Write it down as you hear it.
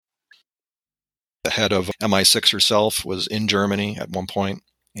The head of MI6 herself was in Germany at one point,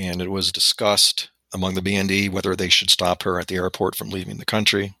 and it was discussed among the BND whether they should stop her at the airport from leaving the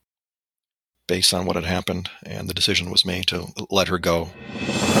country based on what had happened, and the decision was made to let her go.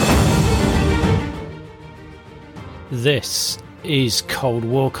 This is Cold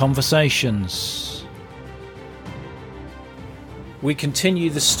War Conversations. We continue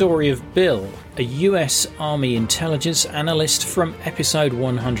the story of Bill, a US Army intelligence analyst from episode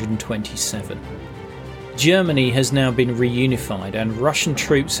 127. Germany has now been reunified and Russian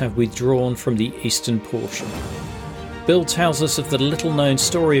troops have withdrawn from the eastern portion. Bill tells us of the little-known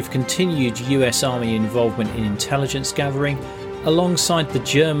story of continued US Army involvement in intelligence gathering alongside the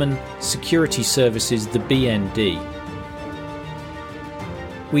German security services, the BND.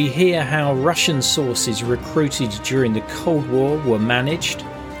 We hear how Russian sources recruited during the Cold War were managed,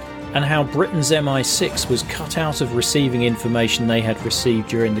 and how Britain's MI6 was cut out of receiving information they had received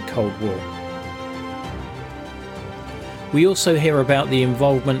during the Cold War. We also hear about the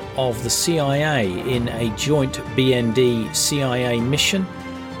involvement of the CIA in a joint BND-CIA mission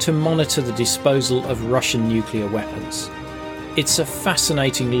to monitor the disposal of Russian nuclear weapons. It's a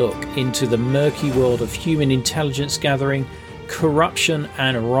fascinating look into the murky world of human intelligence gathering, corruption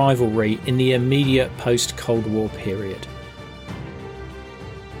and rivalry in the immediate post-Cold War period.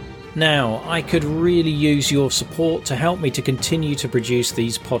 Now, I could really use your support to help me to continue to produce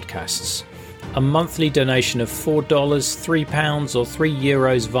these podcasts. A monthly donation of $4, £3 or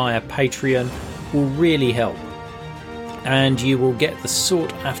 €3 via Patreon will really help. And you will get the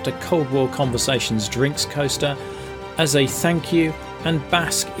sought-after Cold War Conversations drinks coaster as a thank you and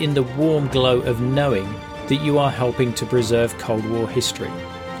bask in the warm glow of knowing that you are helping to preserve Cold War history.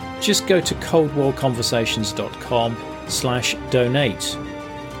 Just go to coldwarconversations.com/donate.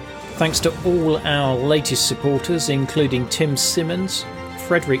 Thanks to all our latest supporters, including Tim Simmons,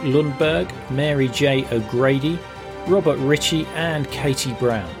 Frederick Lundberg, Mary J. O'Grady, Robert Ritchie and Katie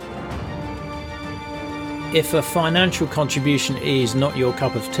Brown. If a financial contribution is not your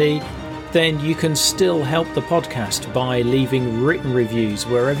cup of tea, then you can still help the podcast by leaving written reviews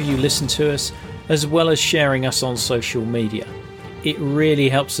wherever you listen to us, as well as sharing us on social media. It really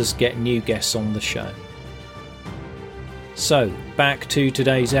helps us get new guests on the show. So, back to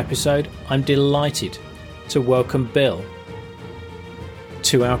today's episode. I'm delighted to welcome Bill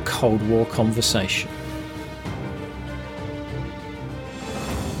to our Cold War conversation.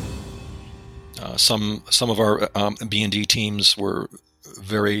 Some of our B&D teams were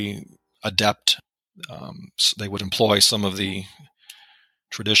very adept. So they would employ some of the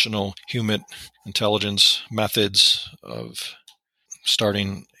traditional human intelligence methods of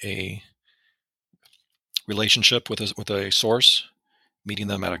starting a relationship with a source, meeting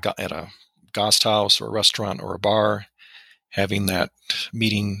them at a Gast house or a restaurant or a bar, having that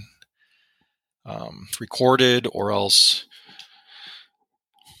meeting recorded or else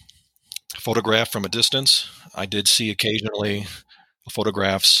photographed from a distance. I did see occasionally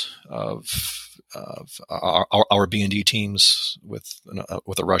photographs of our B&D teams with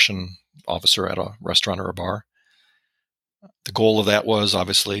a Russian officer at a restaurant or a bar. The goal of that was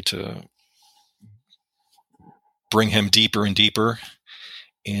obviously to bring him deeper and deeper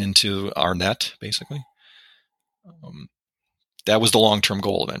into our net, basically. That was the long-term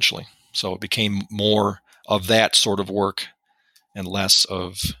goal eventually. So it became more of that sort of work and less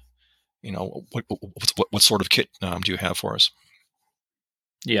of, what sort of kit do you have for us?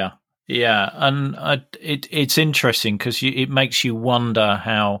 Yeah, and it's interesting because it makes you wonder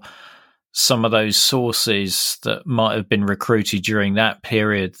how some of those sources that might have been recruited during that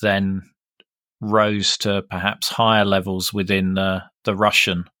period then rose to perhaps higher levels within the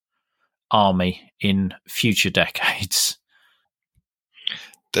Russian army in future decades.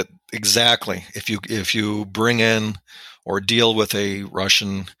 That exactly. If you bring in or deal with a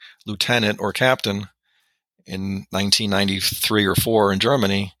Russian lieutenant or captain in 1993 or 4 in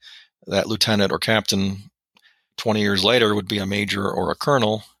Germany, that lieutenant or captain 20 years later would be a major or a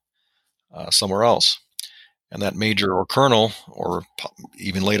colonel somewhere else. And that major or colonel, or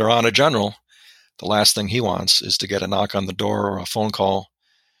even later on a general, the last thing he wants is to get a knock on the door or a phone call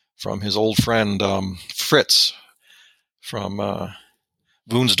from his old friend Fritz from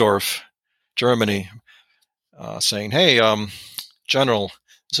Wunsdorf, Germany, saying, "Hey, General,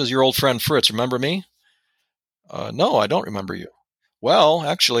 this is your old friend Fritz. Remember me?" "No, I don't remember you." "Well,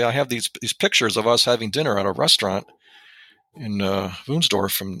 actually, I have these pictures of us having dinner at a restaurant in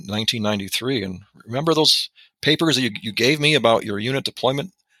Wunsdorf from 1993. And remember those papers that you gave me about your unit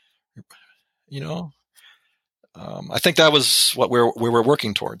deployment? I think that was what we were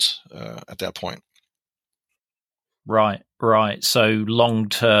working towards at that point. Right. So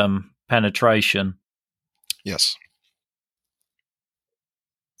long-term penetration. Yes.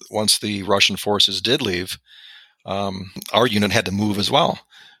 Once the Russian forces did leave, our unit had to move as well.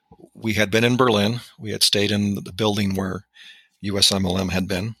 We had been in Berlin. We had stayed in the building where USMLM had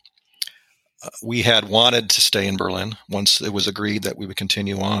been. We had wanted to stay in Berlin once it was agreed that we would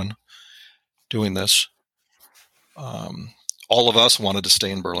continue on doing this. All of us wanted to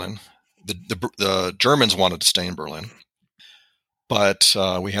stay in Berlin. The Germans wanted to stay in Berlin, but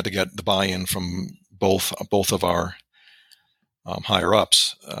we had to get the buy-in from both of our higher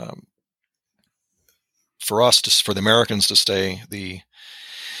ups. For the Americans to stay, the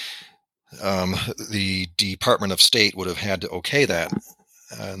Department of State would have had to okay that,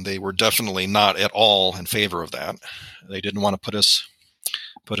 and they were definitely not at all in favor of that. They didn't want to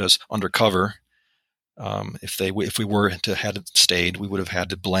put us undercover. If we were to had stayed, we would have had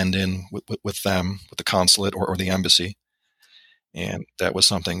to blend in with them, with the consulate or the embassy, and that was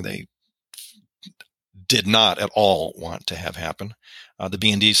something they did not at all want to have happen. The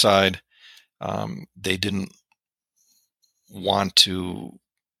B&D side, they didn't want to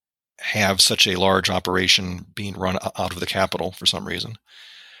have such a large operation being run out of the capital for some reason.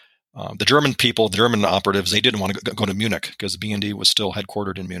 The German operatives, they didn't want to go to Munich because the B&D was still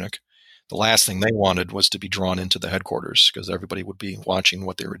headquartered in Munich. The last thing they wanted was to be drawn into the headquarters because everybody would be watching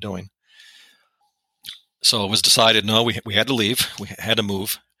what they were doing. So it was decided, no, we had to leave. We had to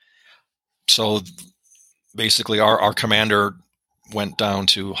move. So basically our commander went down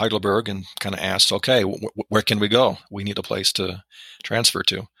to Heidelberg and kind of asked, okay, where can we go? We need a place to transfer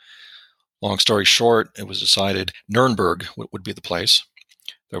to. Long story short, it was decided Nuremberg would be the place.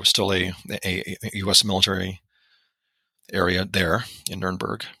 There was still a U.S. military area there in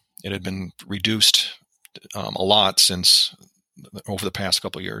Nuremberg. It had been reduced a lot since over the past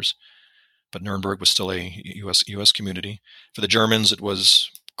couple of years, but Nuremberg was still a U.S. community. For the Germans, it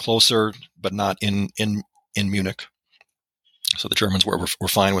was closer, but not in Munich. So the Germans were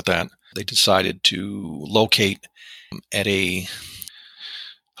fine with that. They decided to locate at a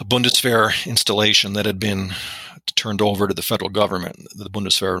Bundeswehr installation that had been turned over to the federal government. The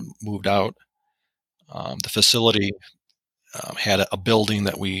Bundeswehr moved out. The facility had a building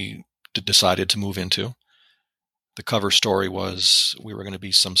that we decided to move into. The cover story was we were going to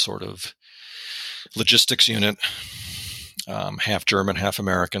be some sort of logistics unit, half German, half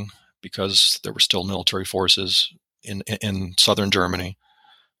American, because there were still military forces in southern Germany.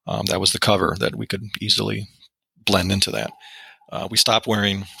 That was the cover that we could easily blend into that. We stopped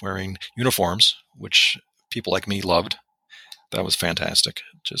wearing uniforms, which people like me loved. That was fantastic.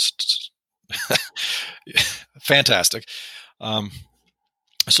 Just fantastic.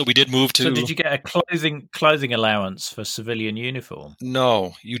 So we did move to. So did you get a clothing allowance for civilian uniform?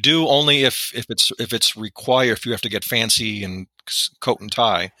 No, you do only if it's required. If you have to get fancy and coat and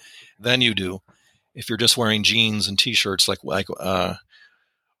tie, then you do. If you're just wearing jeans and t-shirts like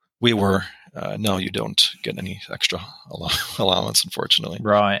we were, no, you don't get any extra allowance, unfortunately.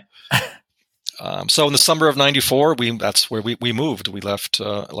 Right. So in the summer of '94, that's where we moved. We left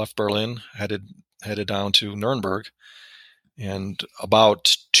Berlin, headed down to Nuremberg, and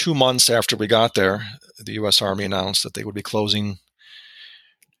about 2 months after we got there, the U.S. Army announced that they would be closing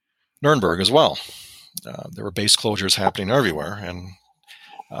Nuremberg as well. There were base closures happening everywhere, and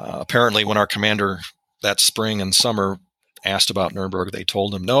apparently when our commander that spring and summer asked about Nuremberg, they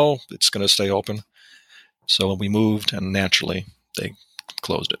told him, no, it's going to stay open. So we moved, and naturally they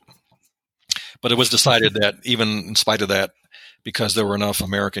closed it. But it was decided that even in spite of that, because there were enough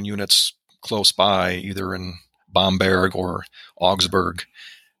American units close by, either in Bamberg or Augsburg,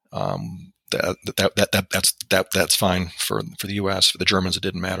 that's fine for the U.S. For the Germans, it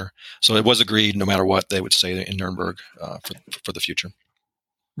didn't matter. So it was agreed, no matter what, they would stay in Nuremberg for the future.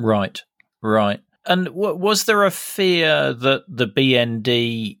 Right. And was there a fear that the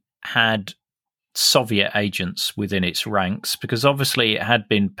BND had Soviet agents within its ranks? Because obviously it had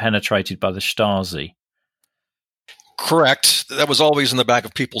been penetrated by the Stasi. Correct. That was always in the back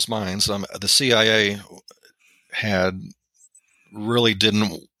of people's minds. The CIA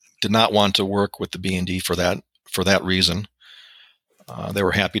did not want to work with the BND for that reason. They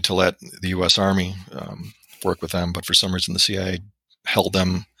were happy to let the U.S. Army work with them, but for some reason the CIA held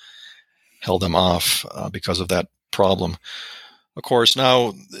them off because of that problem. Of course,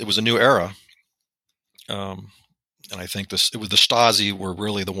 now it was a new era, and I think it was the Stasi were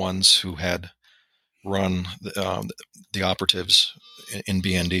really the ones who had run the operatives in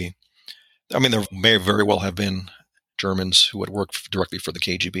BND. I mean, there may very well have been Germans who had worked directly for the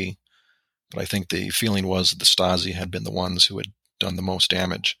KGB, but I think the feeling was that the Stasi had been the ones who had done the most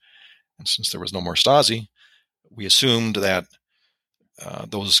damage. And since there was no more Stasi, we assumed that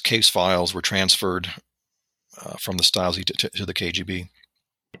those case files were transferred from the Stasi to the KGB.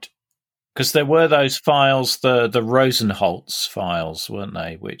 Because there were those files, the Rosenholz files, weren't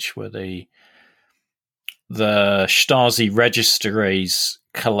they? Which were the Stasi registry's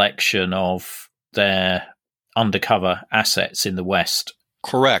collection of their undercover assets in the West.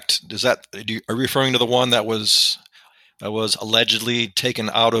 Correct. Are you referring to the one that was allegedly taken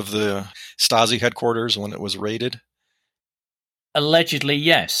out of the Stasi headquarters when it was raided? Allegedly,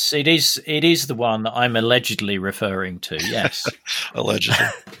 yes. It is the one that I'm allegedly referring to. Yes. Allegedly.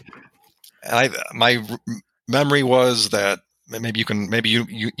 My memory was that maybe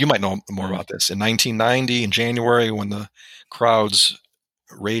you might know more about this. In 1990, in January, when the crowds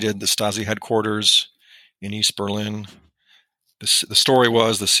raided the Stasi headquarters in East Berlin, the story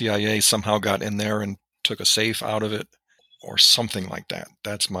was the CIA somehow got in there and took a safe out of it, or something like that.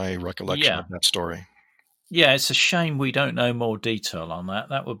 That's my recollection of that story. Yeah, it's a shame we don't know more detail on that.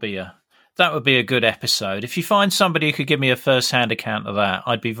 That would be a good episode. If you find somebody who could give me a first-hand account of that,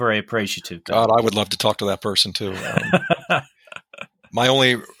 I'd be very appreciative. God, I would love to talk to that person too. My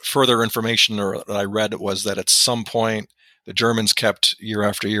only further information that I read was that at some point the Germans kept year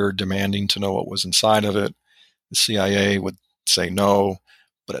after year demanding to know what was inside of it. The CIA would say no,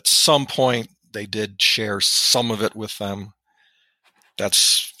 but at some point they did share some of it with them.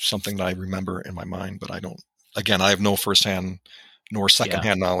 That's something that I remember in my mind, but I have no firsthand nor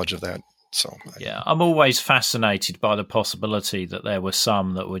secondhand knowledge of that. So I'm always fascinated by the possibility that there were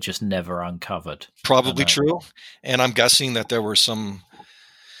some that were just never uncovered. Probably true. And I'm guessing that there were some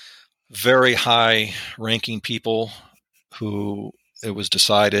very high-ranking people who it was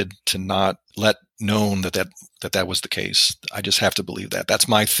decided to not let known that was the case. I just have to believe that. That's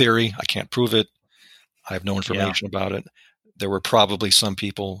my theory. I can't prove it. I have no information about it. There were probably some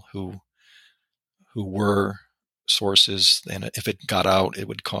people who were sources, and if it got out, it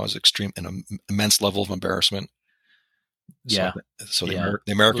would cause an immense level of embarrassment. Yeah. So the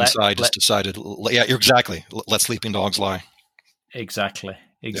American side just decided, you're exactly. Let sleeping dogs lie. Exactly.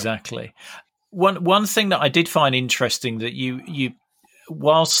 One thing that I did find interesting, that you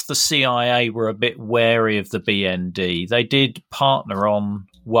whilst the CIA were a bit wary of the BND, they did partner on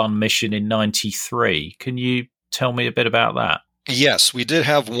one mission in 1993. Can you tell me a bit about that? Yes, we did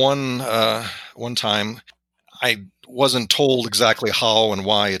have one time. I wasn't told exactly how and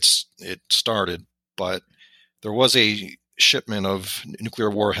why it started, but there was a shipment of nuclear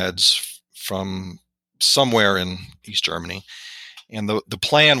warheads from somewhere in East Germany, and the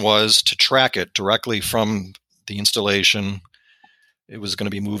plan was to track it directly from the installation. It was going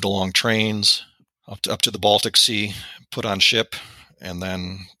to be moved along trains up to the Baltic Sea, put on ship, and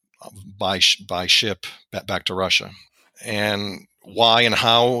then by ship back to Russia. And why and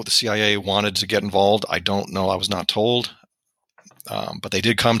how the CIA wanted to get involved, I don't know. I was not told. But they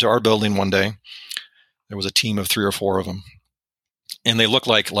did come to our building one day. There was a team of 3 or 4 of them. And they looked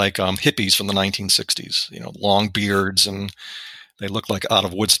like hippies from the 1960s, long beards, and they looked like out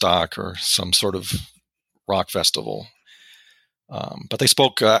of Woodstock or some sort of rock festival. But they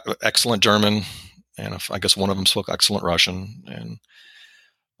spoke excellent German, and I guess one of them spoke excellent Russian.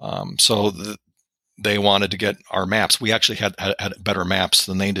 And so they wanted to get our maps. We actually had better maps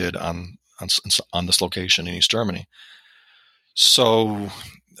than they did on this location in East Germany. So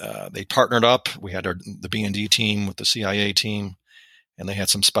they partnered up. We had the BND team with the CIA team, and they had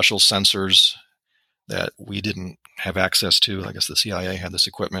some special sensors that we didn't have access to. I guess the CIA had this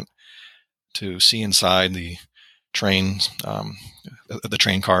equipment to see inside the trains, the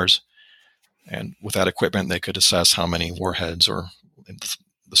train cars. And with that equipment, they could assess how many warheads or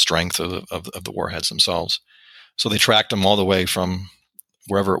the strength of the warheads themselves. So they tracked them all the way from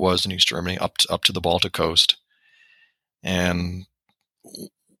wherever it was in East Germany up to the Baltic coast. And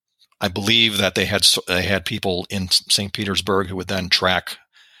I believe that they had people in St. Petersburg who would then track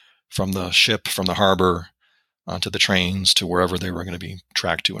from the ship, from the harbor, onto the trains to wherever they were going to be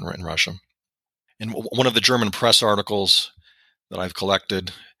tracked to in Russia. In one of the German press articles that I've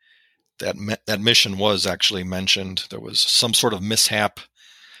collected, that mission was actually mentioned. There was some sort of mishap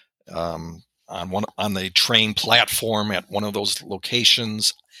on the train platform at one of those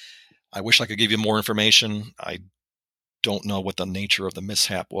locations. I wish I could give you more information. I don't know what the nature of the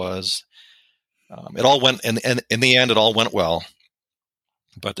mishap was. It all went, and in the end, it all went well.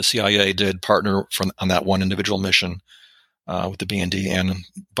 But the CIA did partner on that one individual mission with the BND, and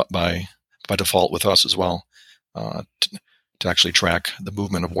by default with us as well, to actually track the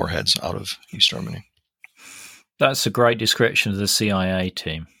movement of warheads out of East Germany. That's a great description of the CIA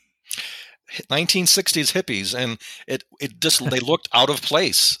team. 1960s hippies, and it just they looked out of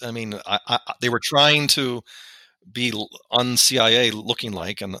place. I mean, they were trying to be un-CIA looking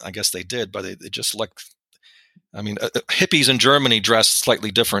like, and I guess they did, but it just hippies in Germany dress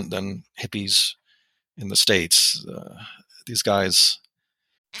slightly different than hippies in the States. These guys.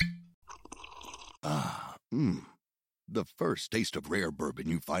 The first taste of rare bourbon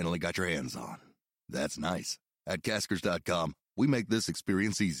you finally got your hands on. That's nice. At Caskers.com, we make this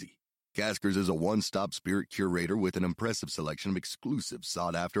experience easy. Caskers is a one-stop spirit curator with an impressive selection of exclusive,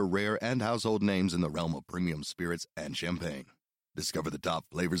 sought-after, rare, and household names in the realm of premium spirits and champagne. Discover the top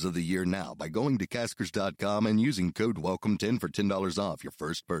flavors of the year now by going to Caskers.com and using code WELCOME10 for $10 off your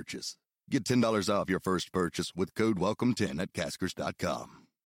first purchase. Get $10 off your first purchase with code WELCOME10 at Caskers.com.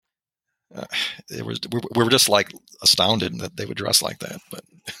 We were just like astounded that they would dress like that. But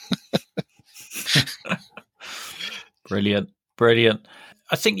Brilliant.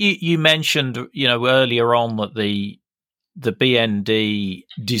 I think you mentioned, earlier on that the BND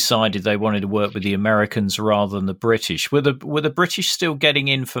decided they wanted to work with the Americans rather than the British. Were the British still getting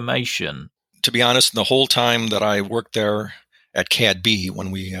information? To be honest, the whole time that I worked there at CAD-B,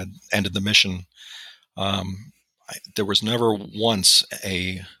 when we had ended the mission, there was never once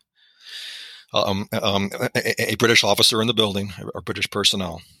a British officer in the building or British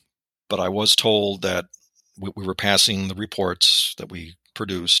personnel. But I was told that we were passing the reports that we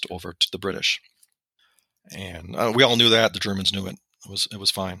produced over to the British, and we all knew that. The Germans knew it. It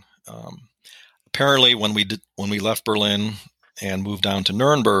was fine. Apparently, when we left Berlin and moved down to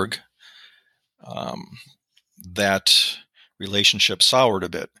Nuremberg, that relationship soured a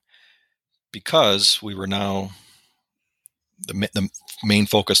bit because we were now the main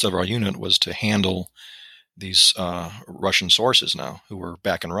focus of our unit was to handle these Russian sources now who were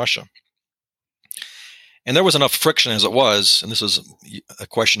back in Russia. And there was enough friction as it was, and this is a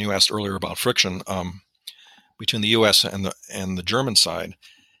question you asked earlier about friction between the U.S. and the German side.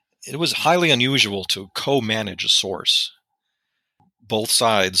 It was highly unusual to co-manage a source. Both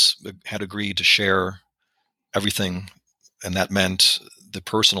sides had agreed to share everything, and that meant the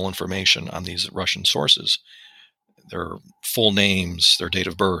personal information on these Russian sources, their full names, their date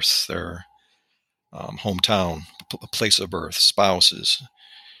of birth, their hometown, place of birth, spouses,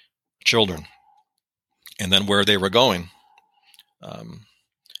 children, and then where they were going.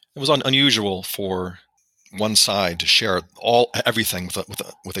 It was unusual for one side to share everything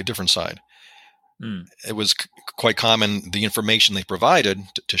with a different side. It was quite common. The information they provided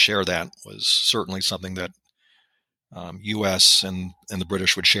to share that was certainly something that U.S. and the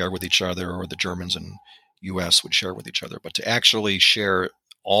British would share with each other, or the Germans and U.S. would share with each other. But to actually share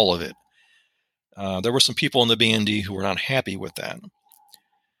all of it, there were some people in the BND who were not happy with that.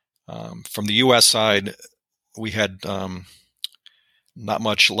 From the U.S. side, we had not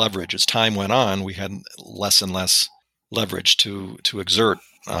much leverage. As time went on, we had less and less leverage to exert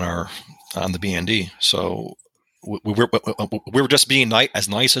on the BND. So we were just being as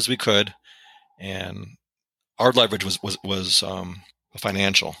nice as we could, and our leverage was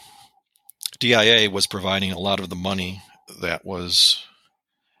financial. DIA was providing a lot of the money that was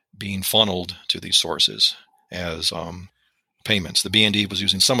being funneled to these sources as payments. The BND was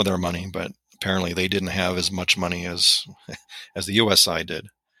using some of their money, but apparently they didn't have as much money as the U.S. side did.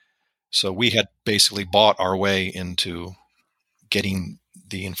 So we had basically bought our way into getting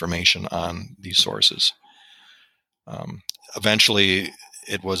the information on these sources. Eventually,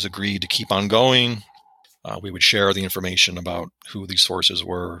 it was agreed to keep on going. We would share the information about who these sources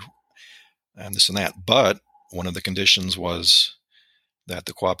were and this and that. But one of the conditions was that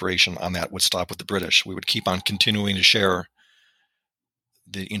the cooperation on that would stop with the British. We would keep on continuing to share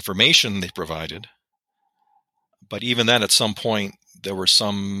the information they provided. But even then, at some point, there were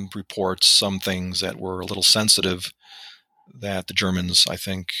some reports, some things that were a little sensitive that the Germans, I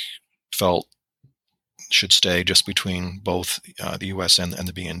think, felt should stay just between both the U.S. and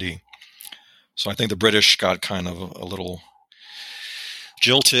the BND. So I think the British got kind of a little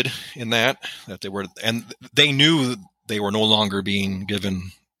jilted in that they knew they were no longer being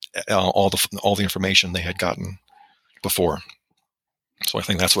given all the information they had gotten before. So I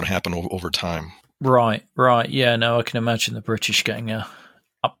think that's what happened over time. Right. Yeah, no, I can imagine the British getting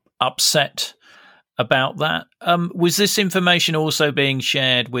upset about that. Was this information also being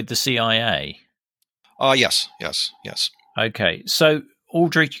shared with the CIA? Yes. Okay, so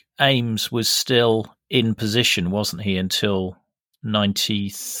Aldrich Ames was still in position, wasn't he, until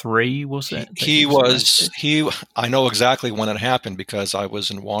 93, was it? He was. I know exactly when it happened because I was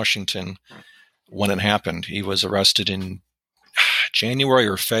in Washington when it happened. He was arrested in January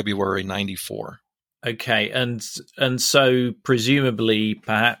or February 94. Okay, and so presumably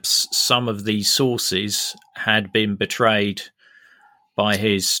perhaps some of these sources had been betrayed by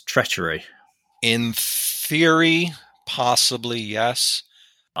his treachery. In theory, possibly, yes.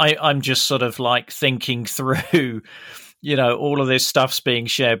 I'm just sort of like thinking through, all of this stuff's being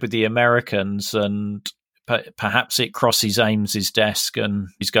shared with the Americans, and perhaps it crosses Ames's desk and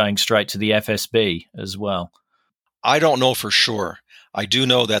he's going straight to the FSB as well. I don't know for sure. I do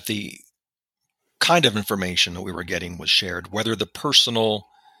know that the kind of information that we were getting was shared. Whether the personal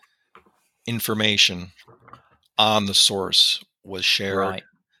information on the source was shared, right.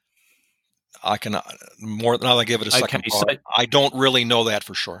 I can more. Now I give it a second thought. I don't really know that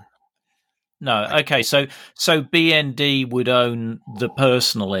for sure. No. Okay. So BND would own the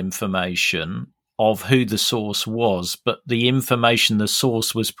personal information of who the source was, but the information the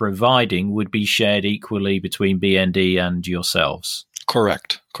source was providing would be shared equally between BND and yourselves.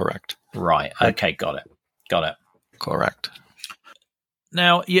 Correct. Right. Okay. Got it. Correct.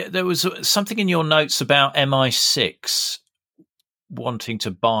 Now, there was something in your notes about MI6 wanting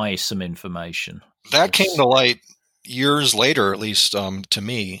to buy some information. That came to light years later, at least to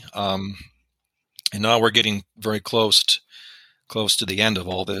me. And now we're getting very close to the end of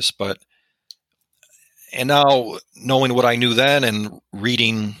all this. And now knowing what I knew then and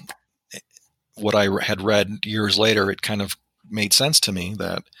reading what I had read years later, it kind of made sense to me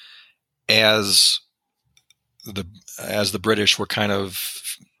that as the British were kind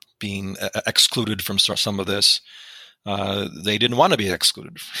of being excluded from some of this, they didn't want to be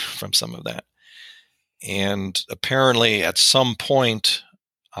excluded from some of that. And apparently at some point,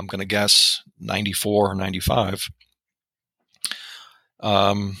 I'm going to guess 94 or 95,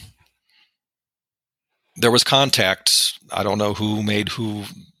 there was contact. I don't know who made who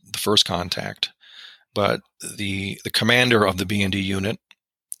the first contact, but the commander of the B&D unit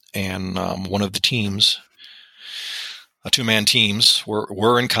and one of the teams, two-man teams,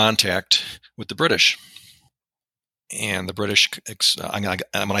 were in contact with the British. And the British,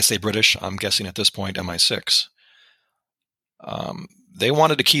 when I say British, I'm guessing at this point MI6. They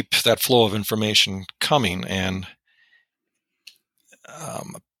wanted to keep that flow of information coming, and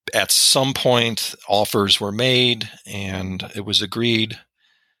at some point offers were made, and it was agreed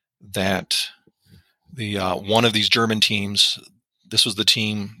that the one of these German teams, this was the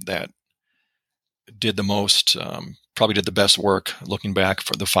team that did the most, probably did the best work looking back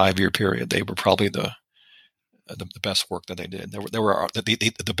for the 5-year period. They were probably the best work that they did. They were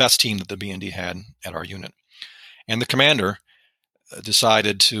the best team that the BND had at our unit. And the commander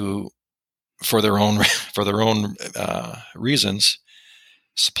decided to, for their own reasons,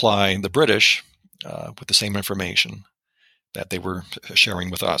 supply the British with the same information that they were sharing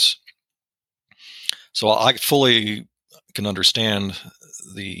with us. So I fully can understand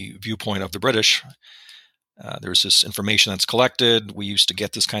the viewpoint of the British. There's this information that's collected. We used to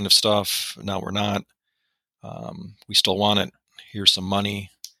get this kind of stuff. Now we're not. We still want it. Here's some money.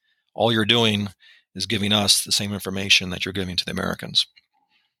 All you're doing is giving us the same information that you're giving to the Americans.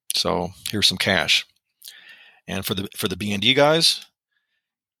 So here's some cash. And for the BND guys,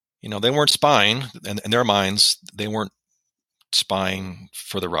 they weren't spying. And in their minds, they weren't spying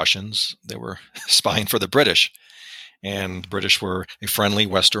for the Russians. They were spying for the British. And the British were a friendly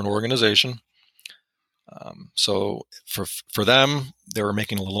Western organization. So for them, they were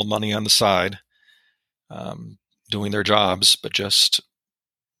making a little money on the side, doing their jobs, but just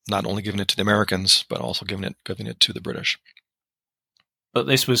not only giving it to the Americans, but also giving it to the British. But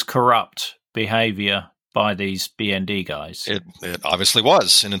this was corrupt behavior by these BND guys. It obviously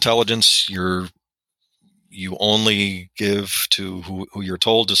was. In intelligence, you only give to who you're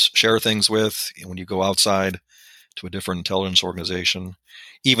told to share things with. When you go outside to a different intelligence organization,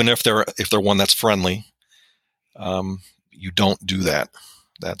 even if they're one that's friendly, you don't do that.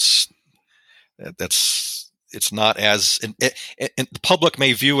 It's not as, and the public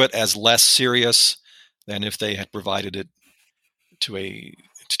may view it as less serious than if they had provided it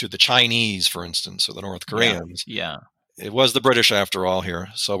to the Chinese, for instance, or the North Koreans. Yeah. It was the British after all here,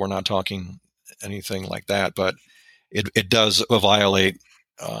 so we're not talking anything like that. But it does violate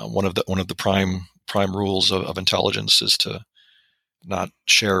one of the prime rules of intelligence is to not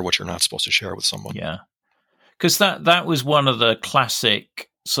share what you're not supposed to share with someone. Yeah, because that was one of the classic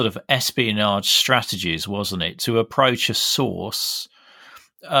sort of espionage strategies, wasn't it? To approach a source.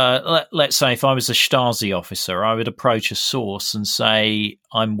 Let's say if I was a Stasi officer, I would approach a source and say,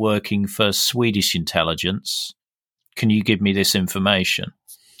 I'm working for Swedish intelligence. Can you give me this information?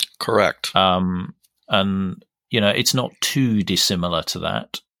 Correct. And, it's not too dissimilar to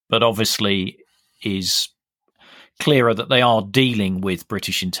that, but obviously is clearer that they are dealing with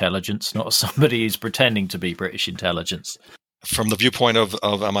British intelligence, not somebody who's pretending to be British intelligence. From the viewpoint of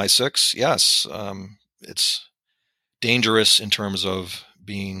MI6, yes. It's dangerous in terms of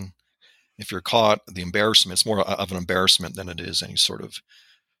being if you're caught, the embarrassment, it's more of an embarrassment than it is any sort of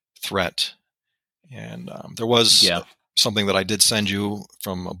threat. And there was something that I did send you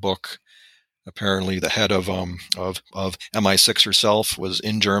from a book. Apparently, the head of MI6 herself was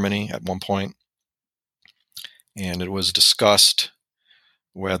in Germany at one point, and it was discussed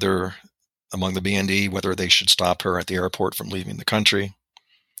whether, among the BND, whether they should stop her at the airport from leaving the country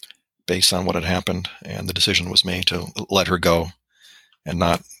based on what had happened. And the decision was made to let her go and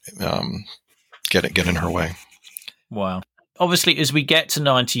not get in her way. Wow. Obviously, as we get to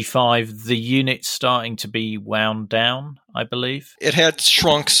 95, the unit's starting to be wound down, I believe. It had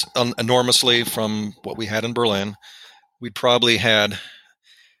shrunk enormously from what we had in Berlin. We'd probably had,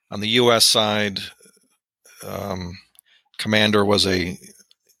 on the U.S. side, commander was a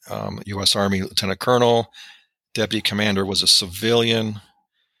U.S. Army lieutenant colonel. Deputy commander was a civilian.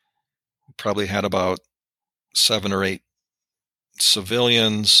 We probably had about 7 or 8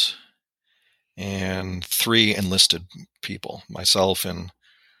 civilians and 3 enlisted people, myself and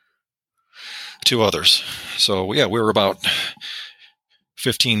 2 others. So yeah, we were about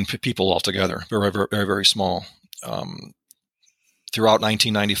 15 people altogether. We were very, very, very small. Throughout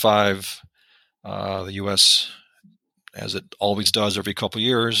 1995, the U.S., as it always does every couple of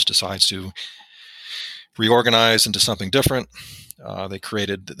years, decides to reorganize into something different. They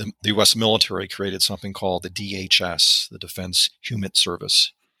created, the U.S. military created something called the DHS, the Defense Human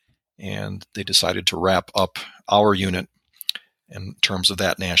Service. And they decided to wrap up our unit in terms of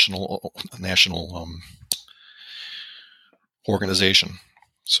that national organization.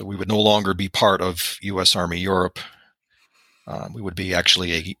 So we would no longer be part of U.S. Army Europe. We would be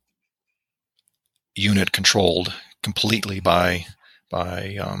actually a unit controlled completely by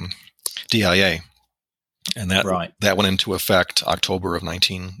DIA. And that went into effect October of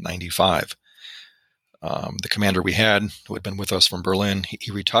 1995. The commander we had, who had been with us from Berlin,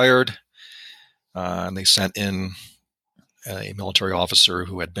 he retired, and they sent in a military officer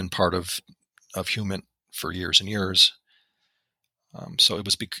who had been part of HUMINT for years and years. So it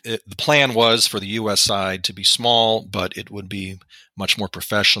was the plan was for the U.S. side to be small, but it would be much more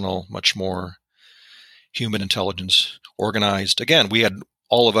professional, much more human intelligence organized. Again, we had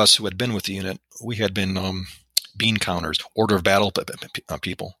all of us who had been with the unit. We had been bean counters, order of battle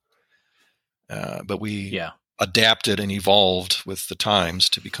people. But we adapted and evolved with the times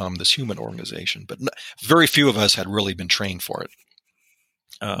to become this human organization. But very few of us had really been trained for it.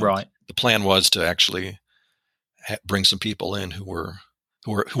 The plan was to actually bring some people in who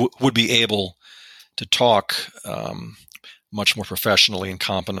would be able to talk much more professionally and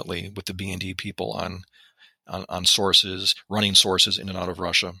competently with the B&D people on sources, running sources in and out of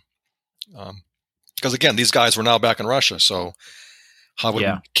Russia. Because again, these guys were now back in Russia, so how would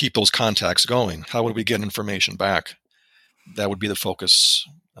we keep those contacts going? How would we get information back? That would be the focus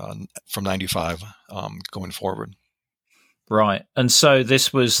from 95 going forward. Right. And so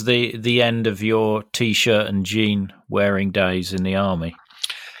this was the end of your T-shirt and jean wearing days in the Army.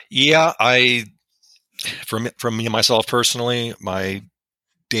 Yeah, from me and myself personally, my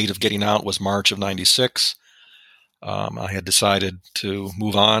date of getting out was March of 96. I had decided to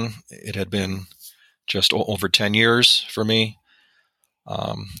move on. It had been just over 10 years for me.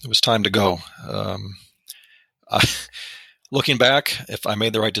 It was time to go. Looking back, if I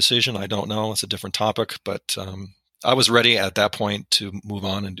made the right decision, I don't know. It's a different topic, but I was ready at that point to move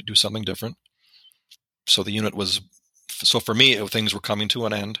on and to do something different. So the unit was, for me, things were coming to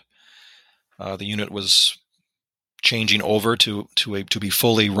an end. The unit was changing over to be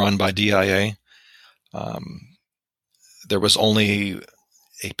fully run by DIA. There was only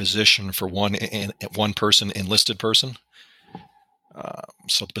a position for one person, enlisted person.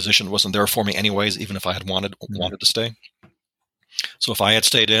 So the position wasn't there for me anyways, even if I had wanted to stay. So if I had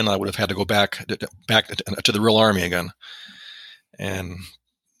stayed in, I would have had to go back to the real Army again. And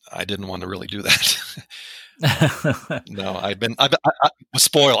I didn't want to really do that. No, I was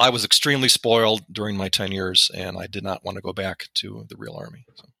spoiled. I was extremely spoiled during my 10 years, and I did not want to go back to the real Army.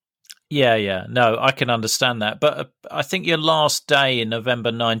 So. Yeah. No, I can understand that. But I think your last day in November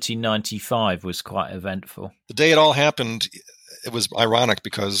 1995 was quite eventful. The day it all happened, it was ironic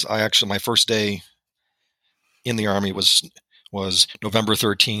because my first day in the Army was November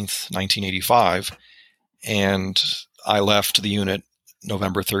 13th, 1985, and I left the unit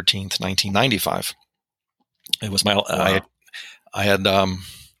November 13th, 1995. It was I had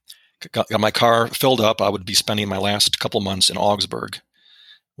got my car filled up. I would be spending my last couple months in Augsburg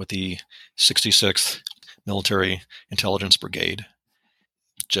with the 66th Military Intelligence Brigade,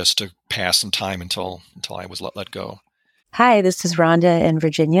 just to pass some time until I was let go. Hi, this is Rhonda in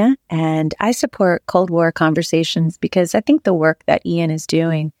Virginia, and I support Cold War conversations because I think the work that Ian is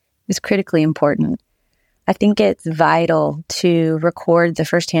doing is critically important. I think it's vital to record the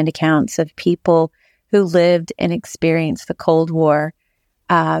firsthand accounts of people who lived and experienced the Cold War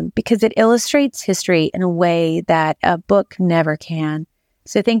because it illustrates history in a way that a book never can.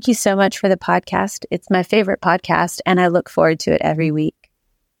 So thank you so much for the podcast. It's my favorite podcast, and I look forward to it every week.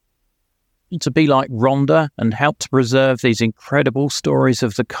 To be like Rhonda and help to preserve these incredible stories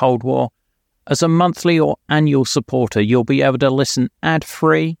of the Cold War, as a monthly or annual supporter, you'll be able to listen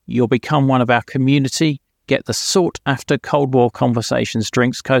ad-free, you'll become one of our community, get the sought-after Cold War Conversations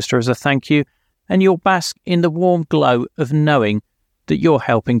drinks coaster as a thank you, and you'll bask in the warm glow of knowing that you're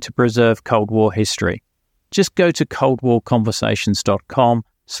helping to preserve Cold War history. Just go to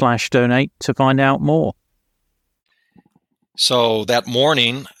coldwarconversations.com/donate to find out more. So that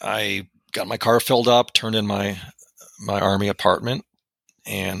morning, I got my car filled up, turned in my Army apartment,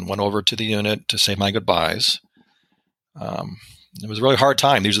 and went over to the unit to say my goodbyes. It was a really hard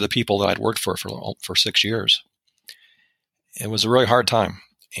time. These are the people that I'd worked for 6 years. It was a really hard time.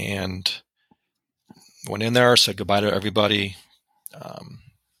 And went in there, said goodbye to everybody.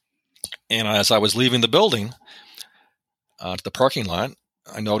 And as I was leaving the building to the parking lot,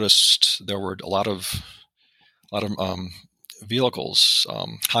 I noticed there were a lot of vehicles,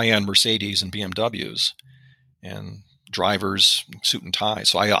 high-end Mercedes and BMWs, and drivers, suit and tie.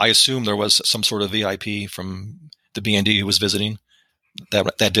 So I assumed there was some sort of VIP from the BND who was visiting.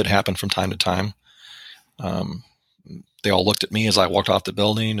 That did happen from time to time. They all looked at me as I walked off the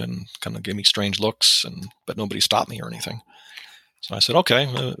building and kind of gave me strange looks, but nobody stopped me or anything. So I said, okay,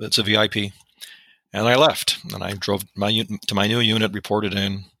 it's a VIP. And I left. And I drove to my new unit, reported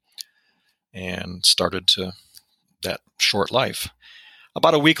in, and started to that short life.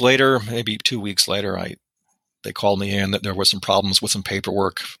 About a week later, maybe 2 weeks later, they called me in that there was some problems with some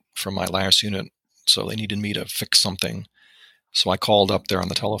paperwork from my last unit. So they needed me to fix something. So I called up there on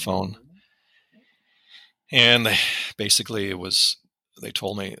the telephone. And basically they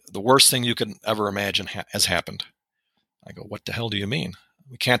told me the worst thing you could ever imagine has happened. I go, what the hell do you mean?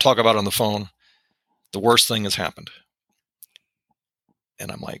 We can't talk about it on the phone. The worst thing has happened.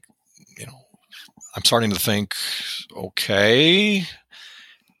 And I'm like, I'm starting to think, okay,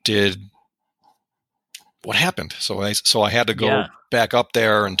 what happened? So I had to go back up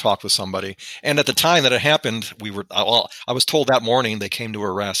there and talk with somebody. And at the time that it happened, I was told that morning they came to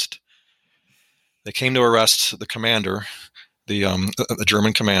arrest. They came to arrest the commander, the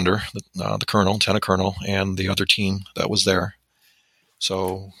German commander, the colonel, lieutenant colonel, and the other team that was there.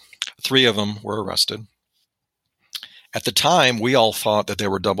 So 3 of them were arrested. At the time, we all thought that they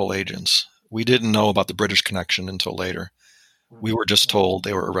were double agents. We didn't know about the British connection until later. We were just told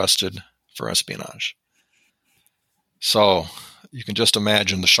they were arrested for espionage. So you can just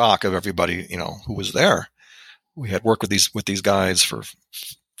imagine the shock of everybody, who was there. We had worked with these guys for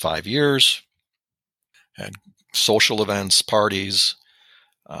 5 years, had social events, parties.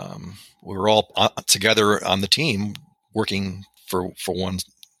 We were all together on the team working for one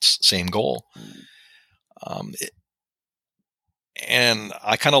same goal. And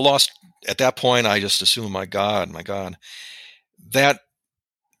I kind of lost at that point. I just assumed, my God. That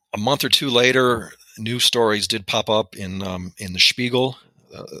a month or 2 later, news stories did pop up in the Spiegel,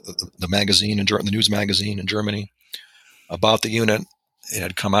 the magazine, the news magazine in Germany, about the unit. It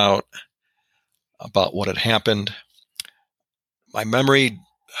had come out about what had happened. My memory,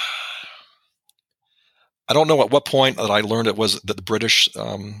 I don't know at what point that I learned it was the British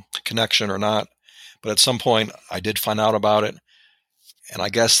connection or not, but at some point I did find out about it. And I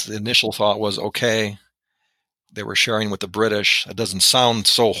guess the initial thought was, okay, they were sharing with the British. It doesn't sound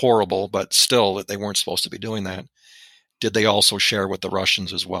so horrible, but still, they weren't supposed to be doing that. Did they also share with the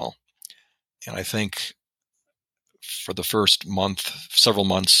Russians as well? And I think for the first several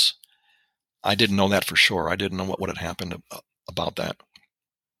months, I didn't know that for sure. I didn't know what had happened about that.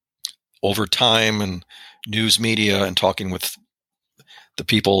 Over time and news media and talking with the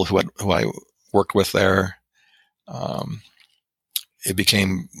people who I worked with there, it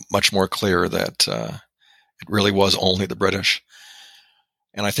became much more clear that it really was only the British.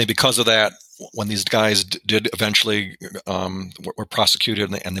 And I think because of that, when these guys did eventually were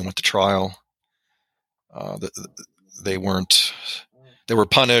prosecuted and they went to trial, they were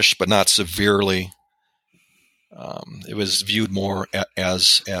punished, but not severely. It was viewed more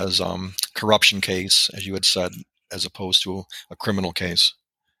as corruption case, as you had said, as opposed to a criminal case.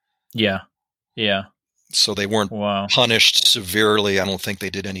 Yeah. So they weren't punished severely. I don't think they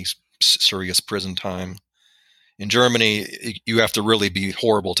did any serious prison time. In Germany, you have to really be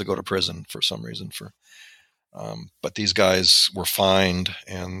horrible to go to prison for some reason. But these guys were fined,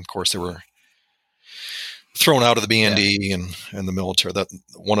 and of course they were thrown out of the BND and the military. That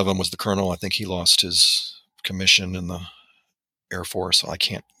one of them was the colonel. I think he lost his commission in the Air Force. I'm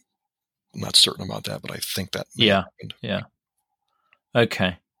not certain about that, but I think that happened. Yeah.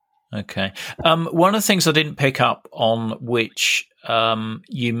 Okay. One of the things I didn't pick up on, which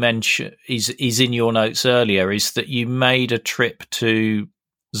you mentioned is in your notes earlier, is that you made a trip to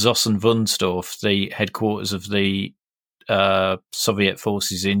Sossenwunsdorf, the headquarters of the Soviet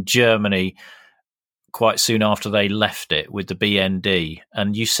forces in Germany, quite soon after they left it with the BND,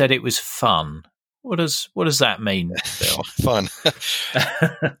 and you said it was fun. What does that mean, Bill? Fun.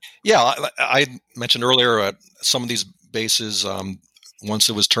 Yeah, I mentioned earlier some of these bases. Once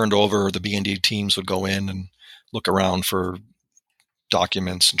it was turned over, the BND teams would go in and look around for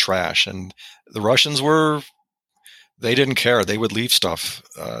documents and trash. And the Russians they didn't care. They would leave stuff.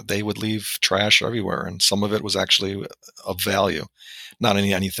 They would leave trash everywhere. And some of it was actually of value. Not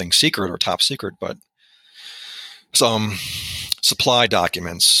anything secret or top secret, but some supply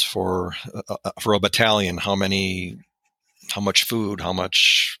documents for a battalion, how much food, how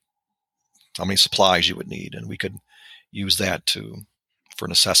many supplies you would need. And we could use that for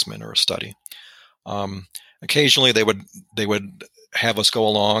an assessment or a study. Occasionally they would have us go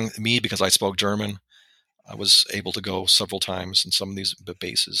along. Me, because I spoke German, I was able to go several times in some of these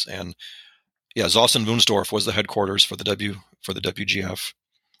bases. And yeah, Sossenwunsdorf was the headquarters for the WGF,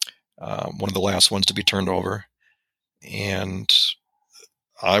 one of the last ones to be turned over. And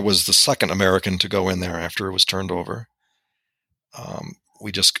I was the second American to go in there after it was turned over.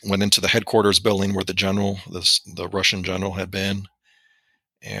 We just went into the headquarters building where the Russian general had been.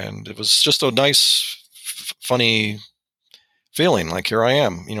 And it was just a nice, funny feeling. Like, here I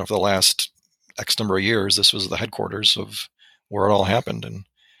am, for the last X number of years, this was the headquarters of where it all happened. And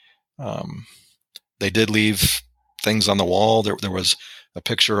they did leave things on the wall. There was a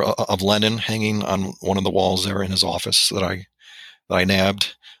picture of Lenin hanging on one of the walls there in his office that I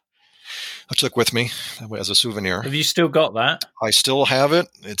nabbed. I took with me as a souvenir. Have you still got that? I still have it.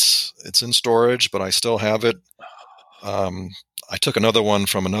 It's in storage, but I still have it. I took another one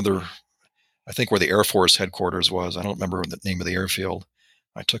from I think where the Air Force headquarters was. I don't remember the name of the airfield.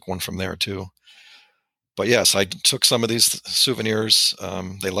 I took one from there too. But yes, I took some of these souvenirs.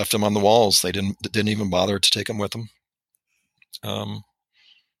 They left them on the walls. They didn't even bother to take them with them.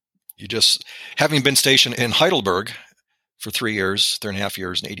 Having been stationed in Heidelberg for 3.5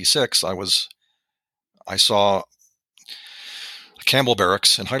 years in 86, I saw Campbell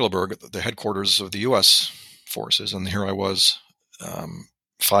Barracks in Heidelberg, the headquarters of the U.S. forces. And here I was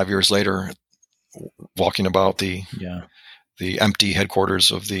 5 years later walking about the empty headquarters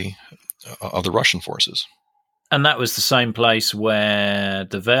of the Russian forces. And that was the same place where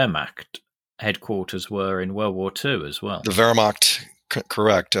the Wehrmacht headquarters were in World War II as well. The Wehrmacht,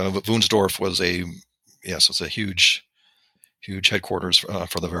 correct. Wunsdorf was a huge headquarters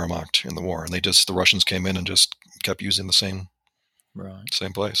for the Wehrmacht in the war. And the Russians came in and just kept using the same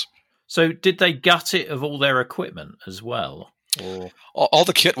place. So did they gut it of all their equipment as well? Or? All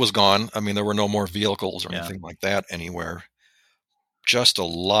the kit was gone. I mean, there were no more vehicles or anything like that anywhere. Just a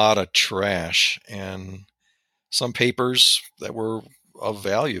lot of trash and some papers that were of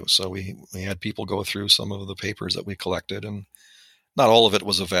value. So we had people go through some of the papers that we collected, and not all of it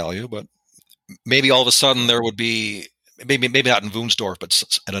was of value, but maybe all of a sudden there would be, maybe not in Wunsdorf, but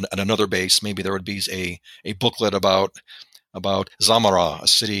at another base, maybe there would be a booklet about Samara, a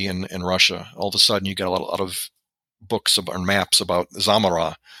city in Russia. All of a sudden you get a lot of books or maps about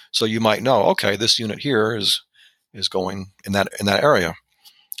Samara. So you might know, okay, this unit here is going in that area.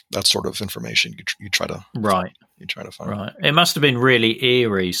 That sort of information you try to find. Right. It must have been really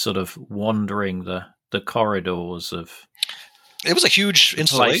eerie, sort of wandering the corridors of. It was a huge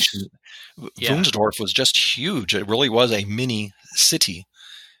installation. Wunsdorf was just huge. It really was a mini city.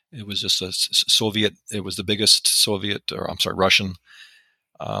 It was just it was the biggest Russian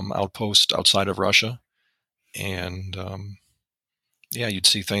outpost outside of Russia. And you'd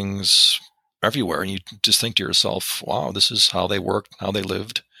see things everywhere, and you just think to yourself, wow, this is how they worked, how they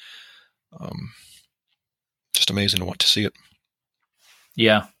lived. Just amazing to see it.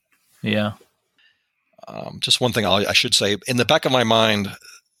 Yeah. Just one thing I should say, in the back of my mind,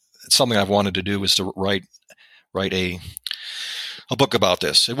 something I've wanted to do is to write a book about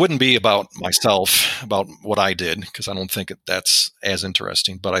this. It wouldn't be about myself, about what I did, because I don't think that's as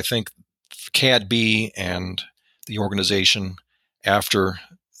interesting. But I think CADB and the organization after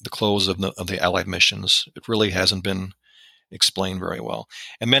the close of the Allied missions, it really hasn't been explained very well.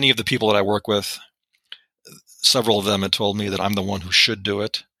 And many of the people that I work with, several of them had told me that I'm the one who should do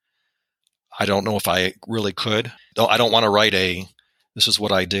it. I don't know if I really could. I don't want to write this is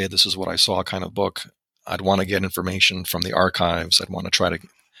what I did, this is what I saw kind of book. I'd want to get information from the archives. I'd want to try to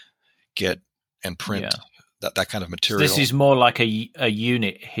get and print that kind of material. This is more like a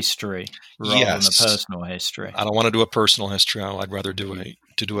unit history rather than a personal history. I don't want to do a personal history. I'd rather do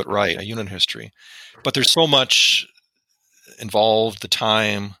it right, a unit history. But there's so much involved, the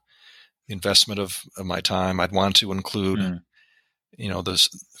time, the investment of my time. I'd want to include,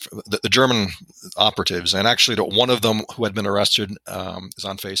 the German operatives. And actually, one of them who had been arrested is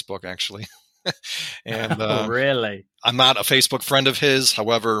on Facebook, actually. And really? I'm not a Facebook friend of his.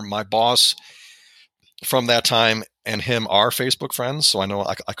 However, my boss from that time and him are Facebook friends, so I know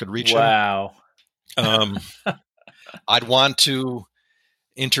I could reach him. Wow. I'd want to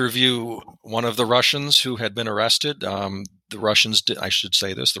interview one of the Russians who had been arrested. The Russians did, I should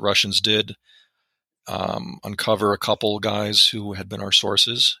say this, the Russians did uncover a couple guys who had been our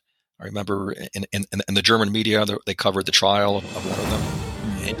sources. I remember in the German media, they covered the trial of one of them.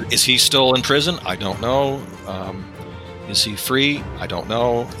 Is he still in prison? I don't know. Is he free? I don't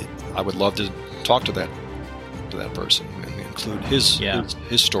know. I would love to talk to that person and include his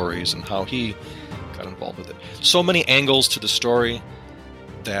stories and how he got involved with it. So many angles to the story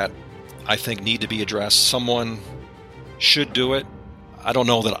that I think need to be addressed. Someone should do it. I don't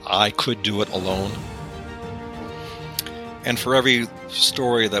know that I could do it alone. And for every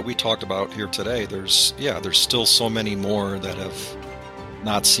story that we talked about here today, there's still so many more that have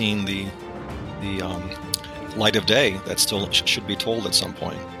not seen the light of day that still should be told at some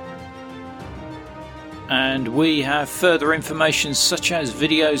point. And we have further information such as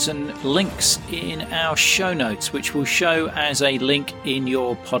videos and links in our show notes, which will show as a link in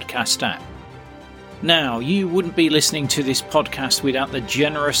your podcast app. Now, you wouldn't be listening to this podcast without the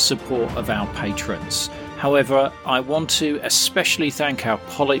generous support of our patrons. However, I want to especially thank our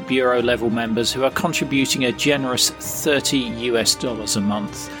Politburo level members who are contributing a generous $30 a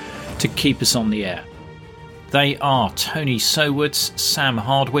month to keep us on the air. They are Tony Sowards, Sam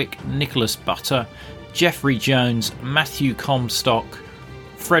Hardwick, Nicholas Butter, Jeffrey Jones, Matthew Comstock,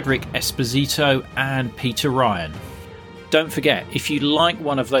 Frederick Esposito, and Peter Ryan. Don't forget, if you like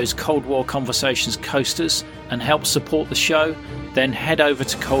one of those Cold War Conversations coasters and help support the show, then head over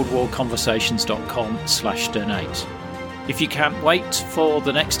to coldwarconversations.com/donate. If you can't wait for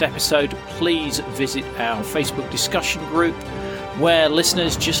the next episode, please visit our Facebook discussion group where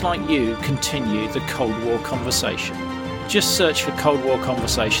listeners just like you continue the Cold War conversation. Just search for Cold War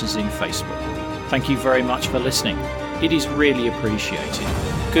Conversations in Facebook. Thank you very much for listening. It is really appreciated.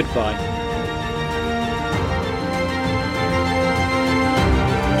 Goodbye.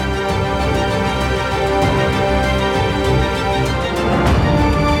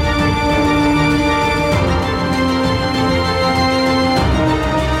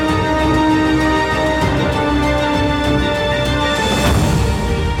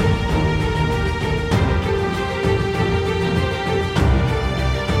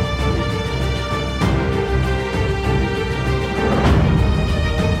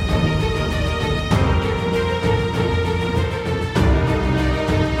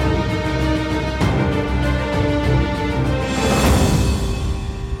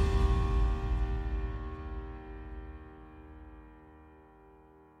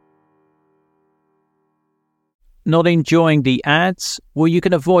 Not enjoying the ads? Well, you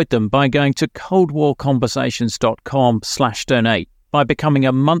can avoid them by going to coldwarconversations.com/donate. By becoming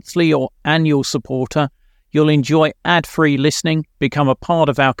a monthly or annual supporter, you'll enjoy ad-free listening, become a part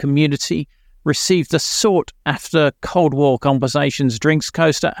of our community, receive the sought-after Cold War Conversations drinks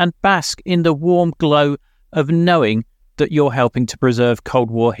coaster, and bask in the warm glow of knowing that you're helping to preserve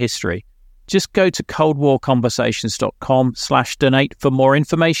Cold War history. Just go to coldwarconversations.com/donate for more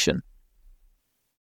information.